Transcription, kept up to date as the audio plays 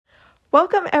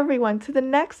Welcome, everyone, to the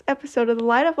next episode of the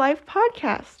Light of Life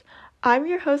podcast. I'm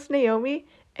your host, Naomi,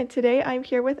 and today I'm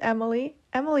here with Emily.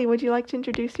 Emily, would you like to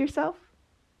introduce yourself?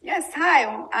 Yes, hi,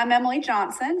 I'm Emily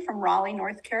Johnson from Raleigh,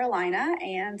 North Carolina,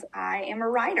 and I am a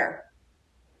writer.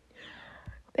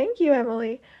 Thank you,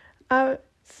 Emily.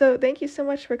 So thank you so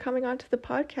much for coming on to the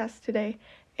podcast today.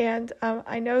 And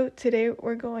I know today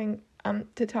we're going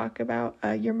to talk about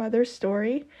your mother's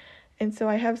story. And so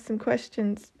I have some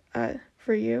questions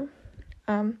for you.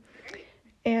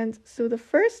 And so the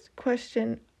first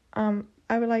question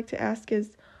I would like to ask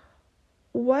is,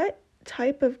 what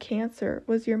type of cancer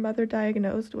was your mother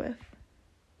diagnosed with?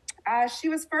 She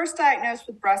was first diagnosed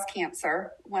with breast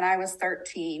cancer when I was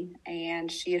 13, and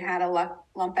she had a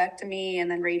lumpectomy and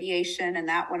then radiation, and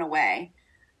that went away.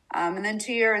 And then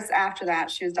 2 years after that,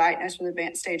 she was diagnosed with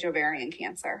advanced stage ovarian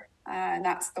cancer. And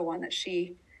that's the one that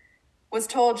she was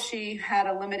told she had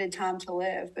a limited time to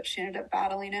live, but she ended up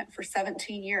battling it for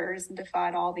 17 years and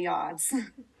defied all the odds.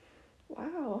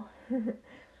 Wow.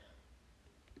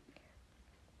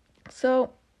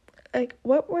 So,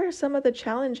 what were some of the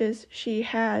challenges she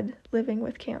had living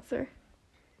with cancer?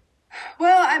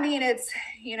 Well, I mean, it's,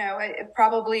 it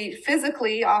probably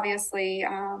physically, obviously,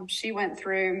 she went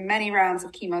through many rounds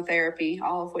of chemotherapy,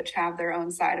 all of which have their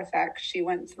own side effects. She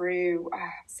went through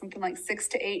something like 6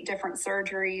 to 8 different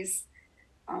surgeries,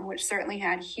 which certainly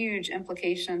had huge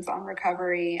implications on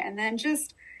recovery. And then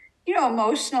just,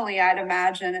 emotionally, I'd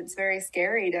imagine it's very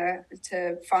scary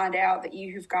to find out that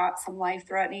you've got some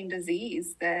life-threatening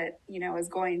disease that, is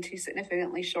going to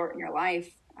significantly shorten your life.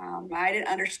 I didn't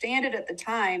understand it at the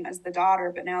time as the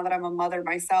daughter, but now that I'm a mother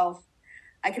myself,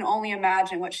 I can only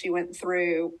imagine what she went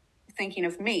through thinking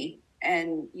of me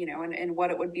and, and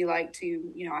what it would be like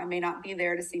to, I may not be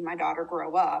there to see my daughter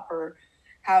grow up, or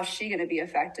how's she going to be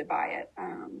affected by it.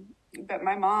 But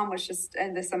my mom was just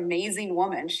this amazing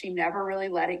woman. She never really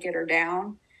let it get her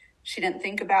down. She didn't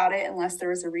think about it unless there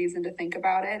was a reason to think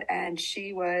about it. And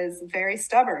she was very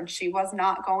stubborn. She was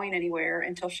not going anywhere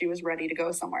until she was ready to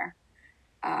go somewhere.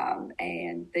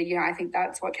 I think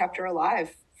that's what kept her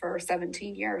alive for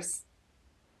 17 years.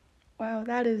 Wow,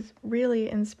 that is really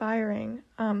inspiring.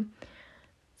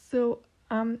 So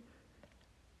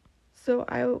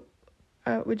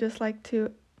I would just like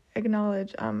to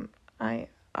acknowledge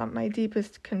my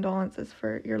deepest condolences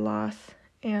for your loss,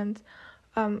 and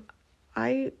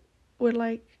I would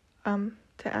like to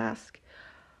ask,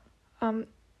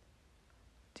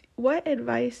 what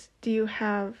advice do you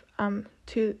have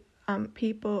to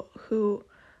people who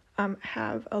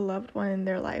have a loved one in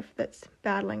their life that's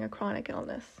battling a chronic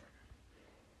illness?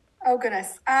 Oh,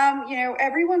 goodness.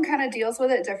 Everyone kind of deals with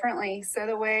it differently. So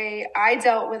the way I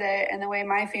dealt with it and the way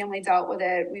my family dealt with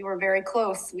it, we were very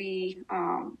close.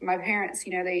 My parents,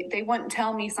 they wouldn't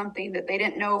tell me something that they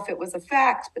didn't know if it was a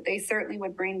fact, but they certainly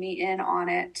would bring me in on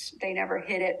it. They never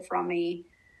hid it from me.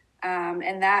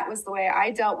 And that was the way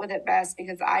I dealt with it best,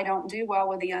 because I don't do well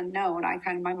with the unknown.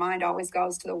 My mind always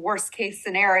goes to the worst case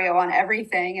scenario on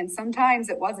everything. And sometimes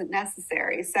it wasn't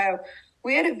necessary. So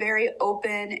we had a very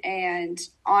open and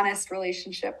honest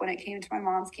relationship when it came to my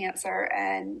mom's cancer.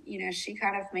 And, she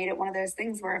kind of made it one of those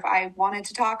things where if I wanted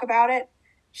to talk about it,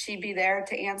 she'd be there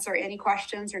to answer any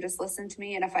questions or just listen to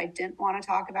me. And if I didn't want to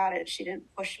talk about it, she didn't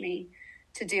push me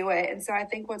to do it. And so I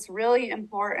think what's really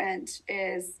important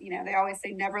is, they always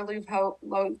say never lose hope,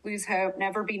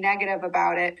 never be negative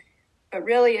about it. But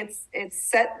really it's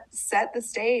set the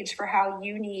stage for how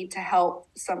you need to help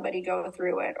somebody go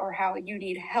through it, or how you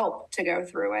need help to go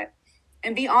through it,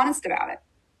 and be honest about it.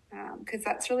 Because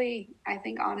that's really, I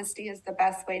think honesty is the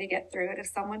best way to get through it. If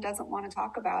someone doesn't want to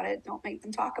talk about it, don't make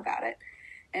them talk about it,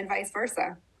 and vice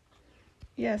versa.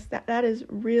 Yes, that is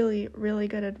really, really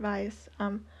good advice.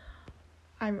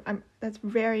 That's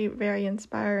very, very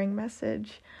inspiring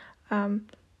message.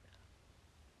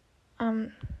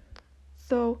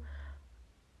 So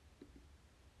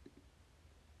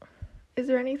is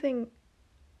there anything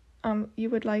you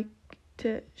would like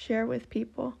to share with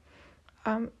people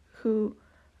who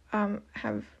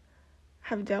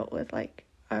have dealt with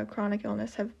a chronic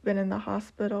illness, have been in the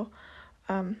hospital,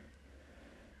 or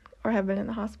have been in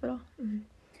the hospital? Mm-hmm.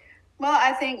 Well,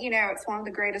 I think, it's one of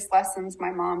the greatest lessons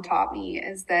my mom taught me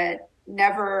is that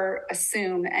never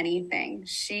assume anything.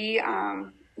 She,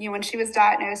 when she was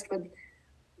diagnosed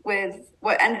with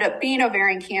what ended up being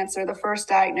ovarian cancer, the first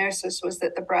diagnosis was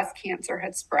that the breast cancer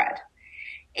had spread.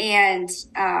 And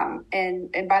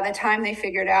by the time they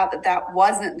figured out that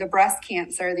wasn't the breast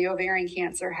cancer, the ovarian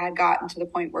cancer had gotten to the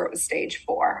point where it was stage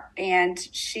 4. And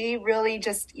she really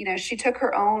just, she took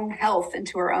her own health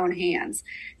into her own hands.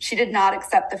 She did not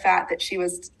accept the fact that she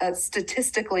was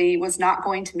statistically was not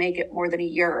going to make it more than a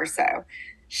year or so.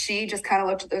 She just kind of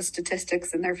looked at those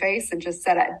statistics in their face and just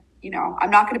said, I'm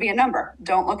not going to be a number.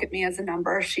 Don't look at me as a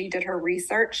number. She did her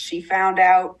research. She found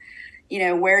out,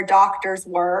 where doctors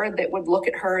were that would look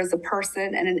at her as a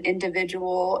person and an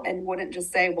individual and wouldn't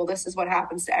just say, well, this is what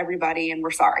happens to everybody and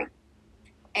we're sorry.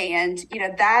 And,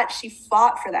 that she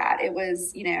fought for that. It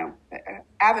was,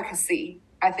 advocacy,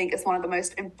 I think, is one of the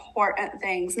most important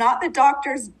things. Not that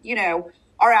doctors,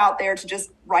 are out there to just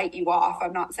write you off.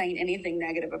 I'm not saying anything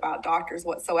negative about doctors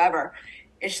whatsoever.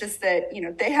 It's just that,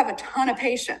 they have a ton of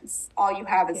patients. All you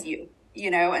have is you,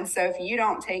 and so if you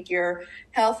don't take your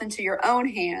health into your own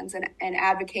hands and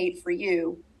advocate for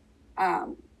you,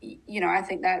 I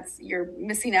think you're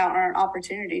missing out on an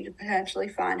opportunity to potentially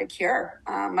find a cure.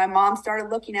 My mom started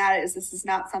looking at it as this is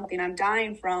not something I'm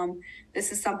dying from.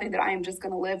 This is something that I am just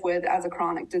going to live with as a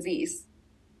chronic disease.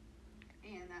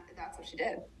 And that's what she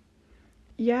did.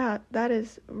 Yeah, that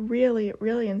is really,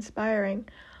 really inspiring.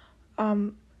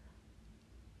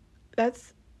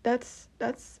 That's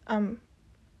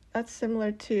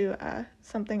similar to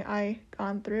something I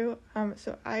gone through.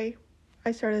 So I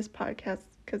started this podcast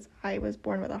because I was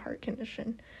born with a heart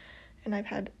condition, and I've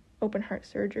had open heart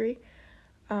surgery.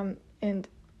 And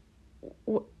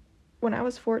when I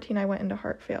was 14, I went into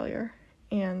heart failure,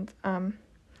 and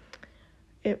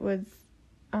it was,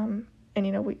 and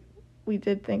we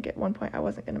did think at one point I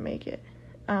wasn't going to make it,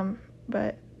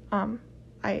 but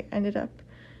I ended up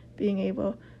being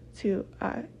able to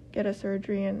get a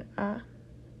surgery and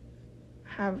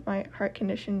have my heart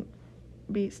condition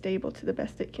be stable to the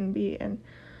best it can be. And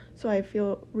so I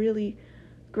feel really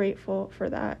grateful for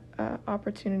that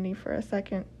opportunity for a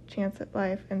second chance at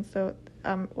life. And so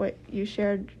what you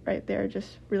shared right there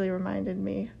just really reminded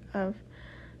me of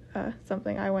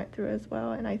something I went through as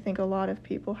well. And I think a lot of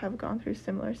people have gone through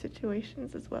similar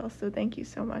situations as well. So thank you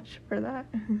so much for that.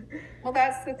 Well,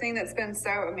 that's the thing that's been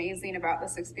so amazing about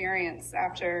this experience.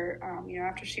 After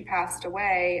she passed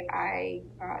away,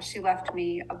 she left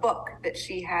me a book that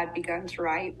she had begun to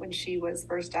write when she was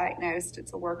first diagnosed.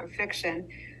 It's a work of fiction,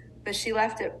 but she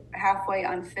left it halfway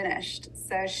unfinished.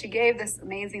 So she gave this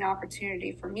amazing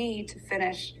opportunity for me to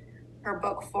finish her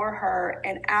book for her.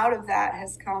 And out of that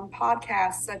has come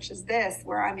podcasts such as this,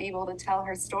 where I'm able to tell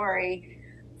her story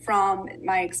from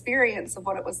my experience of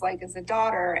what it was like as a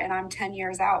daughter. And I'm 10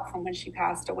 years out from when she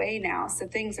passed away now. So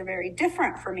things are very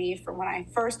different for me from when I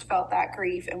first felt that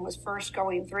grief and was first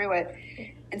going through it.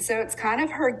 And so it's kind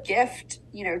of her gift,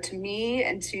 to me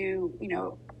and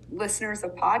to, listeners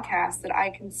of podcasts, that I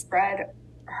can spread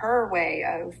her way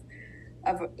of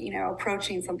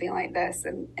approaching something like this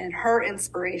and her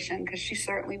inspiration, because she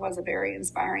certainly was a very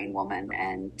inspiring woman.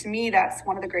 And to me, that's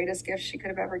one of the greatest gifts she could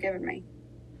have ever given me.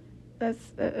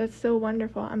 That's so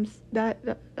wonderful.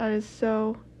 That is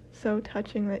so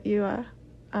touching that you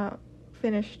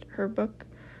finished her book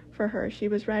for her. She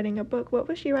was writing a book. What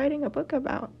was she writing a book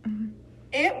about?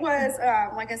 It was,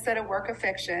 like I said, a work of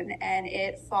fiction, and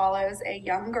it follows a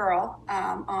young girl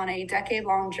on a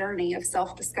decade-long journey of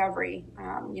self-discovery.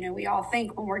 We all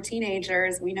think when we're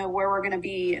teenagers, we know where we're going to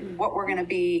be and what we're going to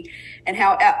be and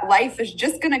how life is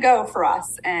just going to go for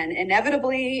us. And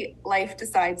inevitably, life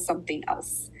decides something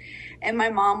else. And my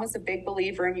mom was a big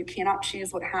believer in you cannot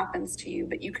choose what happens to you,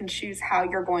 but you can choose how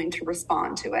you're going to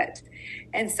respond to it.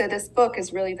 And so this book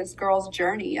is really this girl's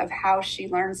journey of how she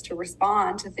learns to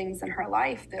respond to things in her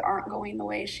life that aren't going the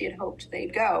way she had hoped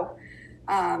they'd go.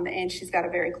 And she's got a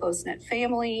very close-knit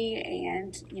family.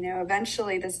 And,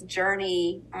 eventually this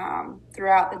journey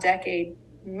throughout the decade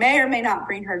may or may not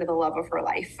bring her to the love of her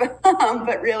life.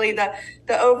 But really the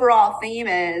overall theme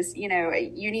is, you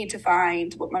need to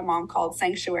find what my mom called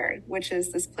sanctuary, which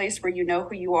is this place where you know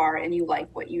who you are and you like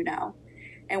what you know.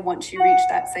 And once you reach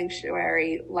that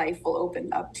sanctuary, life will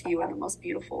open up to you in the most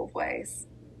beautiful of ways.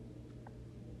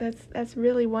 That's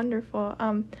really wonderful.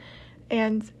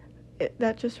 And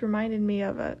that just reminded me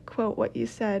of a quote, what you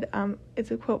said. It's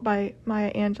a quote by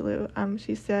Maya Angelou.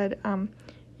 She said,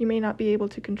 you may not be able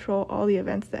to control all the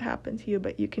events that happen to you,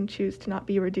 but you can choose to not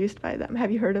be reduced by them.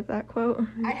 Have you heard of that quote?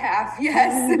 I have,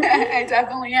 yes. I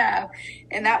definitely have.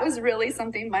 And that was really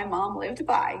something my mom lived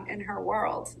by in her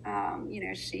world.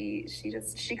 She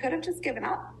could have just given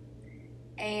up.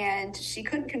 And she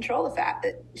couldn't control the fact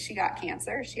that she got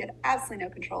cancer. She had absolutely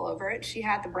no control over it. She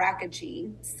had the BRCA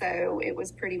gene, so it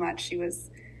was pretty much, she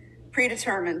was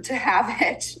predetermined to have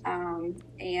it.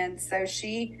 And so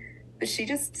she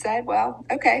just said, well,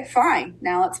 okay, fine.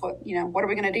 Now what are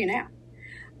we going to do now?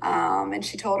 And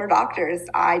she told her doctors,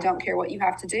 I don't care what you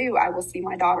have to do. I will see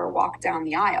my daughter walk down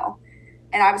the aisle.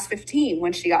 And I was 15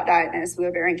 when she got diagnosed with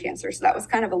ovarian cancer. So that was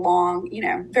kind of a long,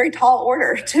 very tall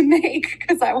order to make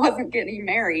because I wasn't getting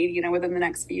married, within the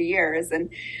next few years. And,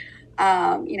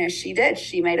 she did.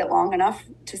 She made it long enough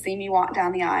to see me walk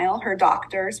down the aisle. Her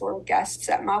doctors were guests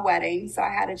at my wedding, so I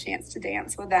had a chance to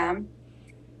dance with them.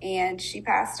 And she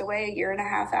passed away a year and a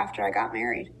half after I got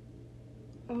married.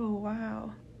 Oh,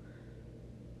 wow.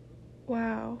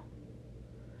 Wow.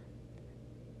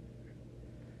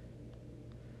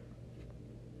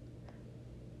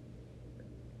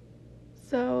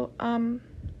 So, let's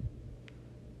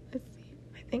see.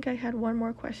 I think I had one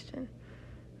more question.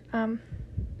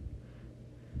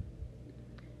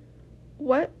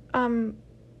 What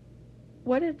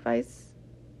advice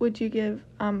would you give?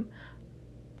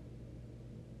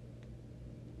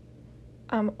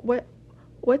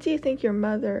 What do you think your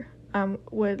mother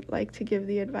would like to give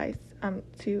the advice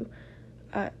to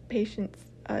patients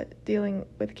dealing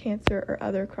with cancer or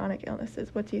other chronic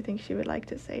illnesses? What do you think she would like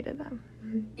to say to them?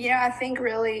 I think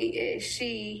really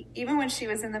even when she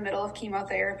was in the middle of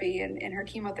chemotherapy and her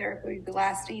chemotherapy would be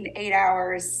lasting 8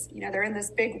 hours, they're in this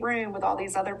big room with all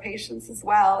these other patients as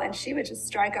well. And she would just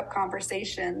strike up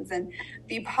conversations and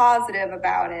be positive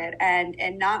about it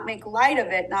and not make light of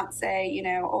it, not say,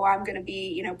 oh, I'm going to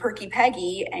be, perky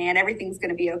Peggy and everything's going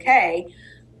to be okay.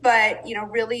 But,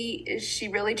 she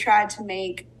really tried to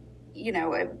make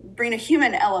bring a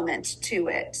human element to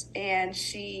it. And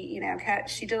she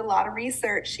did a lot of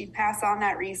research. She'd pass on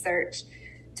that research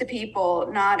to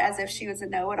people, not as if she was a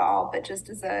know-it-all, but just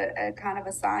as a kind of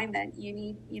a sign that you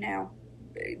need,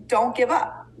 don't give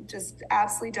up. Just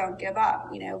absolutely don't give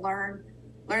up. Learn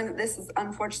that this is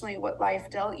unfortunately what life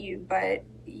dealt you, but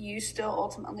you still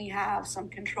ultimately have some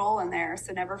control in there.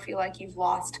 So never feel like you've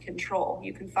lost control.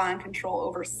 You can find control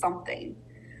over something.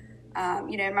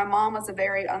 My mom was a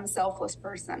very unselfless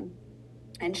person,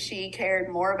 and she cared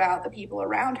more about the people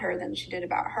around her than she did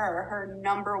about her. Her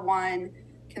number one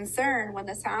concern when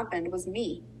this happened was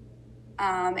me.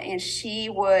 And she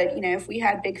would, if we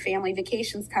had big family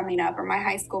vacations coming up or my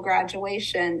high school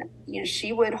graduation,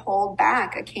 she would hold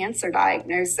back a cancer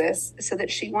diagnosis so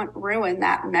that she wouldn't ruin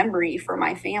that memory for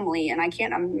my family. And I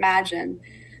can't imagine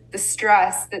the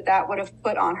stress that would have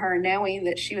put on her, knowing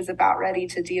that she was about ready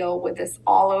to deal with this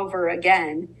all over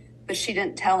again, but she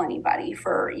didn't tell anybody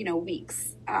for,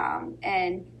 weeks.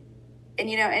 And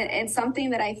something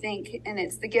that I think, and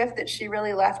it's the gift that she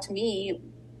really left me,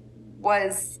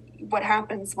 was what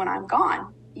happens when I'm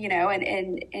gone,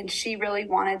 and she really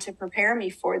wanted to prepare me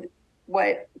for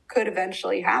what could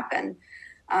eventually happen.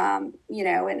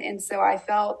 And so I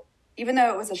felt, even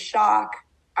though it was a shock,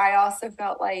 I also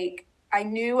felt like I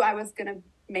knew I was going to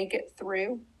make it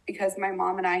through because my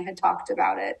mom and I had talked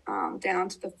about it down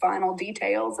to the final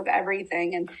details of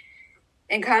everything.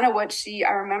 And kind of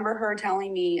I remember her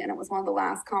telling me, and it was one of the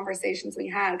last conversations we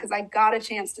had, because I got a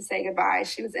chance to say goodbye.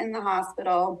 She was in the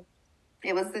hospital.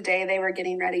 It was the day they were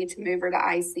getting ready to move her to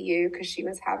ICU because she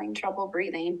was having trouble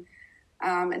breathing.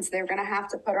 And so they were going to have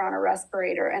to put her on a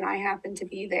respirator. And I happened to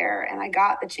be there, and I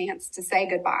got the chance to say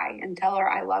goodbye and tell her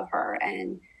I love her,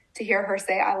 and to hear her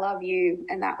say, I love you.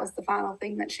 And that was the final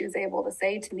thing that she was able to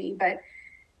say to me. But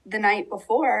the night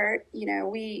before,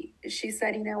 she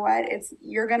said, you know what,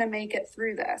 you're going to make it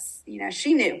through this.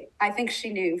 I think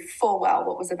she knew full well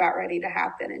what was about ready to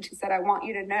happen. And she said, I want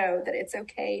you to know that it's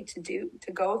okay to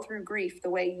go through grief the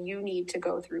way you need to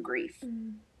go through grief.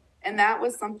 Mm. And that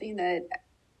was something that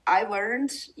I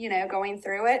learned, going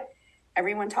through it.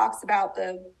 Everyone talks about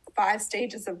the 5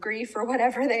 stages of grief or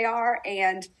whatever they are.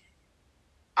 And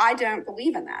I don't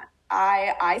believe in that.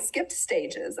 I skipped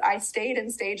stages. I stayed in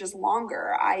stages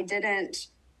longer. I didn't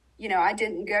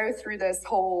go through this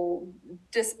whole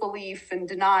disbelief and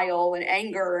denial and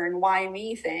anger and why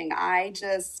me thing. I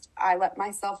let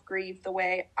myself grieve the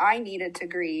way I needed to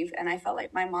grieve. And I felt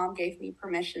like my mom gave me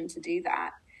permission to do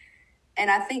that. And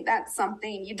I think that's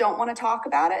something you don't want to talk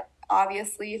about it.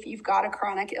 Obviously, if you've got a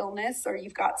chronic illness or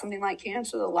you've got something like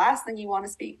cancer, the last thing you want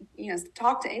to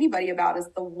talk to anybody about is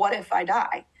the what if I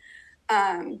die.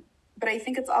 But I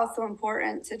think it's also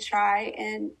important to try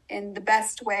in the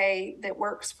best way that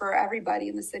works for everybody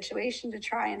in the situation to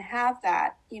try and have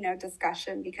that,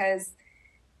 discussion, because,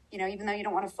 even though you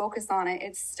don't want to focus on it,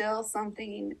 it's still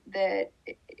something that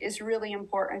is really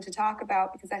important to talk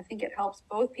about, because I think it helps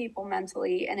both people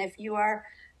mentally. And if you are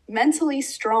mentally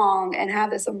strong and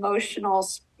have this emotional,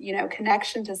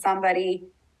 connection to somebody,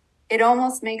 it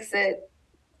almost makes it,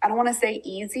 I don't want to say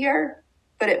easier,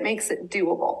 but it makes it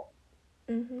doable.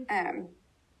 Mm-hmm.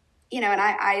 and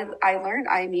I learned,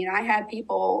 I had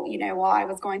people, while I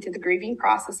was going through the grieving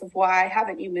process of why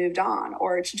haven't you moved on,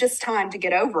 or it's just time to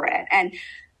get over it. And,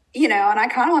 and I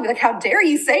kind of want to be like, how dare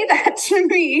you say that to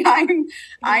me?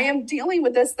 I am dealing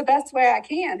with this the best way I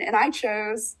can. And I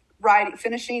chose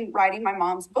finishing writing my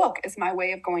mom's book as my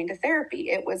way of going to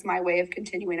therapy. It was my way of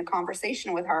continuing a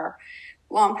conversation with her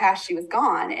long past she was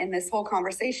gone. And this whole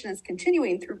conversation is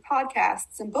continuing through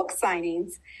podcasts and book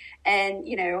signings and,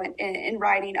 and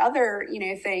writing other,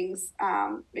 things.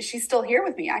 She's still here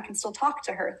with me. I can still talk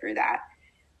to her through that.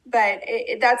 But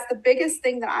that's the biggest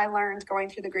thing that I learned going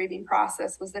through the grieving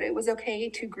process, was that it was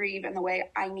okay to grieve in the way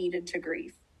I needed to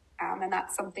grieve. And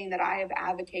that's something that I have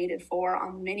advocated for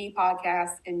on many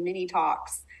podcasts and many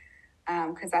talks,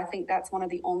 because I think that's one of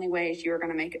the only ways you're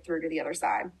going to make it through to the other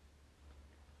side.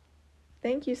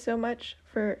 Thank you so much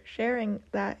for sharing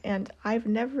that. And I've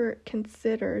never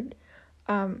considered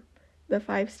the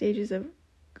 5 stages of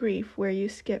grief, where you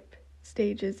skip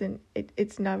stages and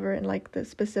it's never in like the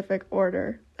specific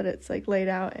order that it's like laid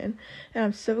out in. And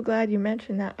I'm so glad you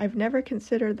mentioned that. I've never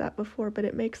considered that before, but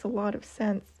it makes a lot of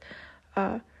sense,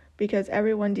 because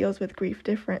everyone deals with grief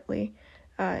differently,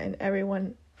 and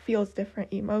everyone feels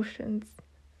different emotions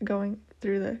going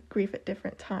through the grief at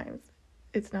different times.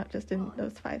 It's not just in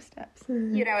those 5 steps.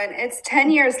 And it's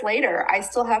 10 years later, I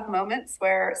still have moments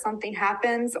where something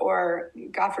happens, or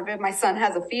God forbid, my son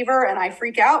has a fever and I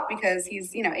freak out because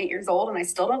he's, 8 years old and I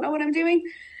still don't know what I'm doing.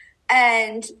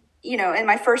 And, and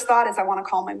my first thought is I want to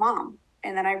call my mom.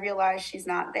 And then I realize she's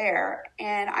not there,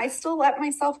 and I still let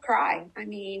myself cry. I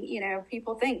mean,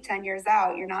 people think 10 years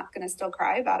out, you're not going to still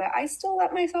cry about it. I still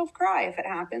let myself cry if it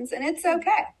happens, and it's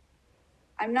okay.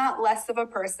 I'm not less of a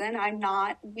person. I'm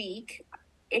not weak.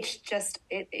 It's just,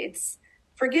 it's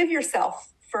forgive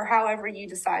yourself for however you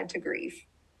decide to grieve.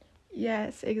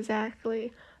 Yes,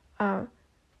 exactly.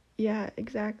 Yeah,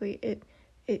 exactly.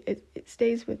 It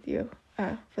stays with you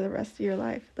for the rest of your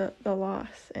life, the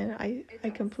loss. And I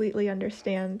completely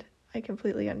understand. I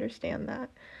completely understand that.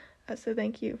 So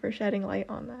thank you for shedding light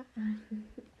on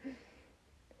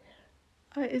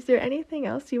that. Is there anything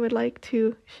else you would like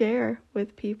to share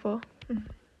with people?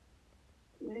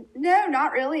 No,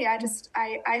 not really.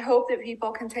 I hope that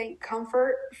people can take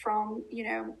comfort from,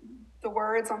 the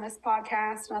words on this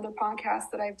podcast and other podcasts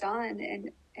that I've done,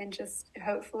 and just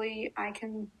hopefully I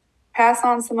can pass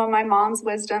on some of my mom's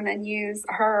wisdom and use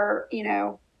her,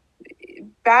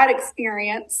 bad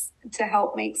experience to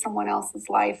help make someone else's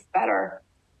life better,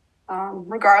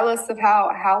 regardless of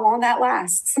how long that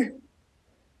lasts.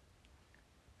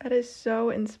 That is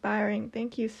so inspiring.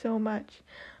 Thank you so much.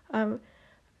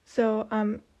 So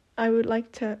I would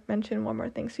like to mention one more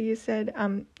thing. So you said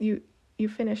you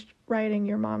finished writing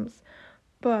your mom's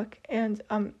book, and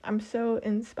I'm so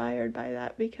inspired by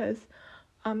that, because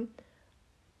I'm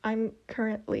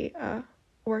currently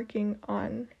working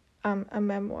on a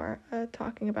memoir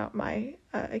talking about my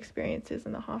experiences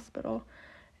in the hospital.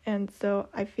 And so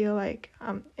I feel like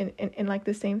in like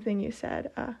the same thing you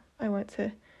said, I want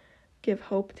to give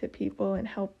hope to people and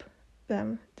help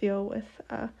them deal with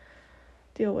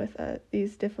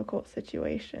these difficult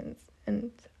situations.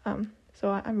 And so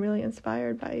I'm really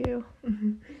inspired by you.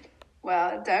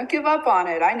 Well, don't give up on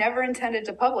it. I never intended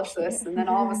to publish this, and then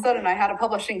all of a sudden I had a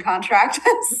publishing contract.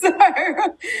 So,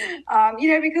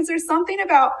 because there's something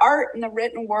about art in the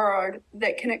written word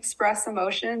that can express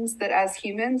emotions that as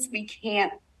humans we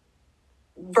can't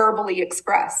verbally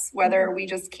express, whether we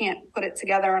just can't put it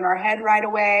together in our head right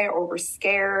away, or we're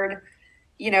scared.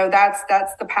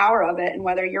 That's the power of it. And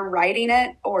whether you're writing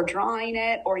it or drawing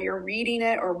it, or you're reading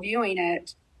it or viewing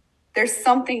it, there's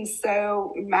something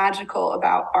so magical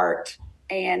about art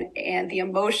and the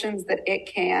emotions that it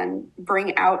can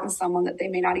bring out in someone that they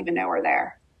may not even know are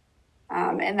there.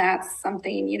 And that's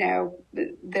something,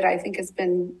 that I think has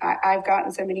been, I've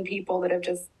gotten so many people that have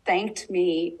just thanked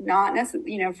me, not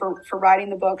necessarily, for writing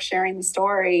the book, sharing the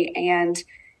story, and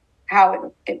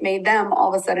how it made them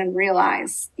all of a sudden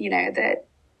realize,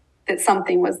 that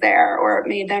something was there, or it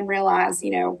made them realize,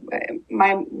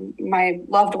 my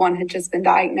loved one had just been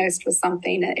diagnosed with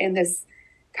something, and this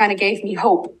kind of gave me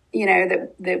hope,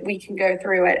 that we can go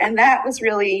through it. And that was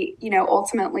really,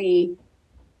 ultimately,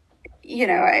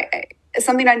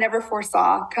 something I never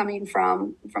foresaw coming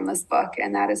from this book.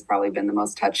 And that has probably been the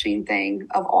most touching thing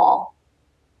of all.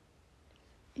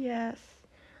 Yes.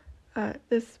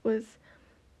 This was,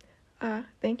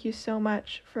 thank you so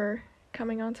much for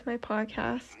coming onto my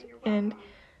podcast and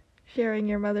sharing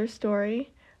your mother's story.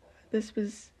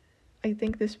 I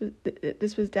think this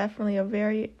was definitely a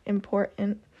very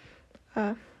important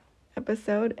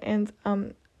episode, and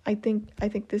I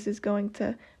think this is going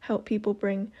to help people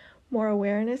bring more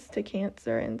awareness to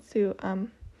cancer, and to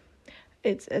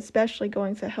it's especially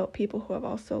going to help people who have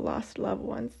also lost loved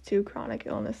ones to chronic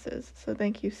illnesses. So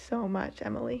thank you so much,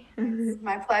 Emily. It's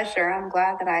my pleasure. I'm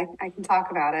glad that I can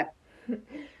talk about it.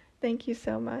 Thank you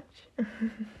so much.